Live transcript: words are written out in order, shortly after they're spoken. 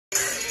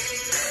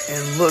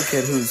And look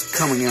at who's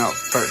coming out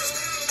first.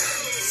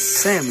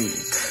 Sami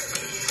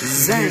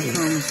Zayn. Here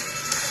comes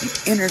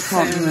the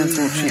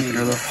Intercontinental Champion,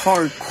 or the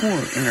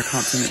Hardcore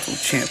Intercontinental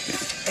Champion.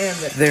 And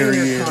the There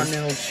he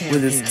Intercontinental is,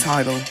 Champion with his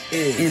title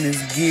in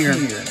his gear.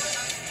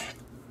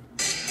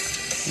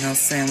 Now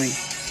Sami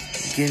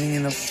getting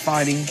in the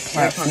fighting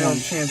platform.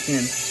 Intercontinental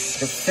Champion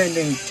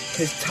defending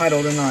his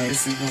title tonight.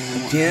 This is going to be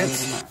one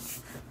match.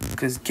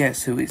 Because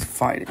guess who he's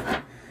fighting?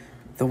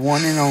 The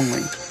one and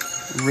only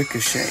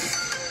Ricochet.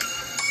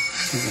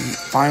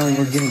 Finally,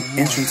 we're getting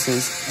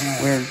entrances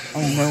where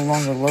no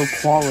longer low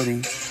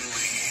quality.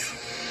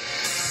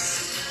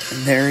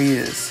 And there he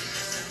is.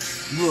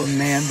 Look, the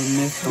man, the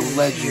myth, the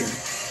legend.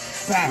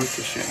 Back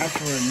Ricochet.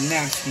 after a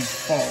nasty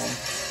fall.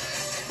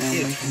 And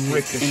It's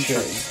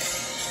Ricochet.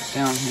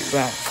 Down here.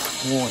 Back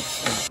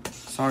once.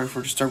 Sorry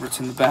for disturbance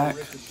in the back.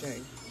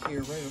 Ricochet.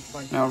 Here, ready to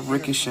fight Now the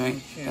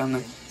Ricochet down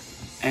there.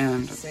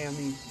 And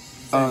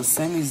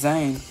Sami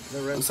Zayn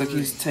looks like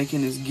he's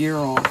taking his gear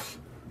off,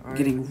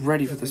 getting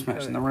ready for this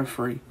match, and the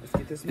referee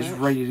is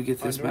ready to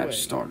get this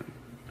match started.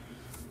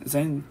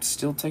 Zayn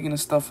still taking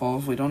his stuff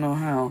off. We don't know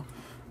how.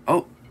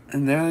 Oh,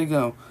 and there they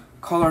go.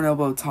 Collar and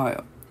elbow tie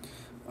up.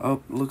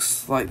 Oh,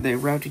 looks like they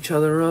wrapped each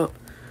other up.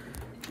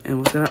 And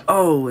was gonna.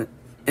 Oh,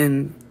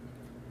 and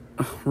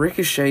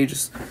Ricochet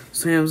just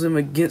slams him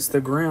against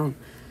the ground.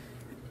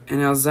 And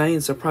now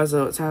Zayn's surprised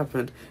at what's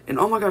happened. And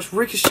oh my gosh,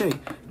 Ricochet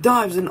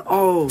dives and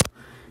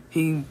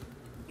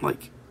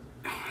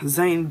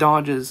Zayn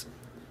dodges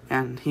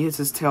and he hits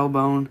his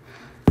tailbone.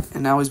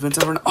 And now he's bent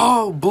over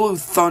and blue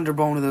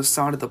thunderbone to the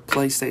side of the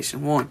PlayStation.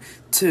 1,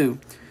 2,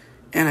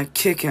 and a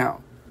kick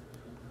out.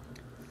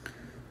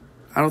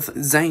 I don't think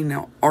Zayn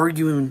now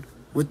arguing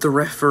with the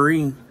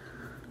referee.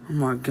 Oh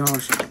my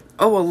gosh.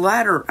 Oh, a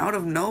ladder out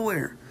of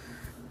nowhere.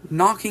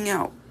 Knocking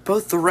out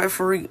both the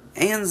referee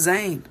and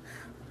Zayn.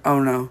 Oh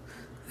no,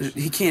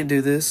 he can't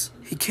do this.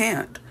 He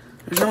can't.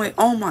 There's no way.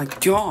 Oh my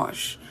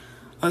gosh.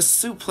 A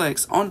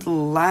suplex onto the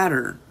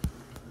ladder.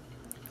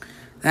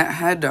 That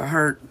had to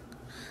hurt.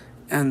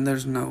 And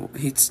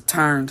he's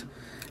turned.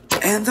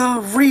 And the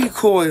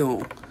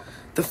recoil.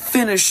 The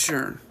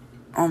finisher.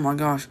 Oh my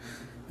gosh.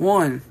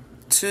 1,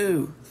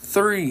 2,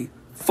 3,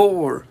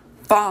 4,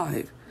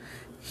 5.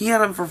 He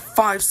had him for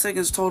 5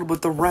 seconds total,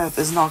 but the ref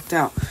is knocked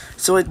out.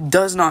 So it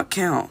does not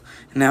count.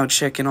 Now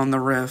checking on the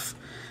ref.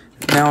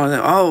 Now,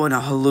 and a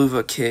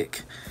haluva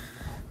kick.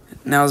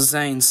 Now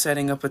Zayn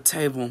setting up a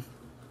table.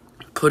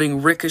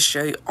 Putting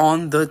Ricochet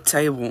on the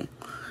table.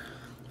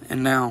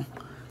 And now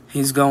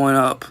he's going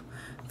up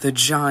the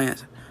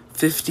giant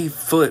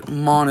 50-foot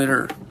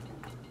monitor.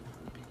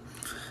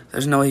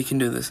 There's no way he can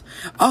do this.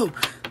 Oh,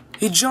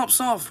 he jumps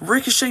off.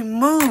 Ricochet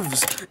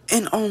moves.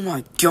 And oh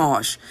my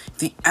gosh,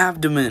 the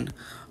abdomen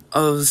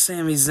of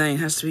Sami Zayn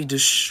has to be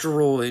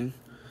destroyed.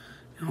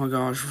 Oh my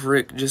gosh,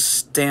 Rick just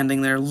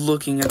standing there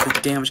looking at the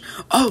damage.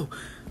 Oh,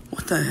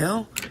 what the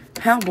hell?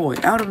 Cowboy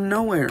out of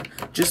nowhere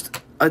just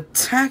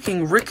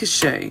attacking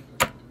Ricochet.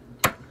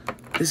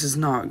 This is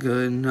not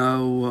good,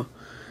 no.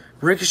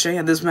 Ricochet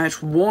had this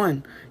match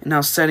won, and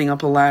now setting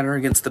up a ladder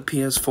against the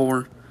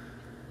PS4.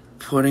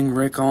 Putting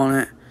Rick on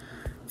it.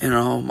 And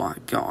oh my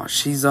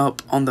gosh, he's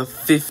up on the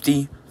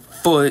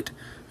 50-foot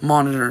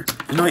monitor.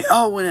 And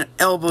an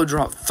elbow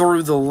drop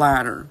through the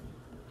ladder.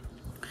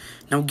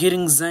 Now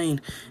getting Zayn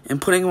and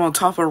putting him on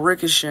top of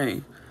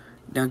Ricochet.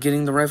 Now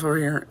getting the ref over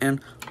here.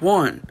 And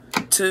 1,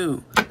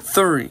 2,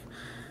 3.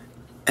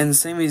 And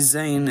Sami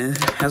Zayn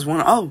has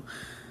won. Oh,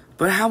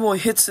 but Cowboy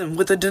hits him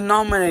with the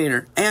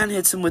denominator and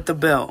hits him with the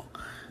bell.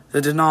 The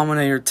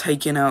denominator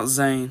taking out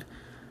Zayn.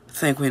 I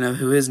think we know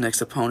who his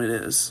next opponent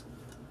is.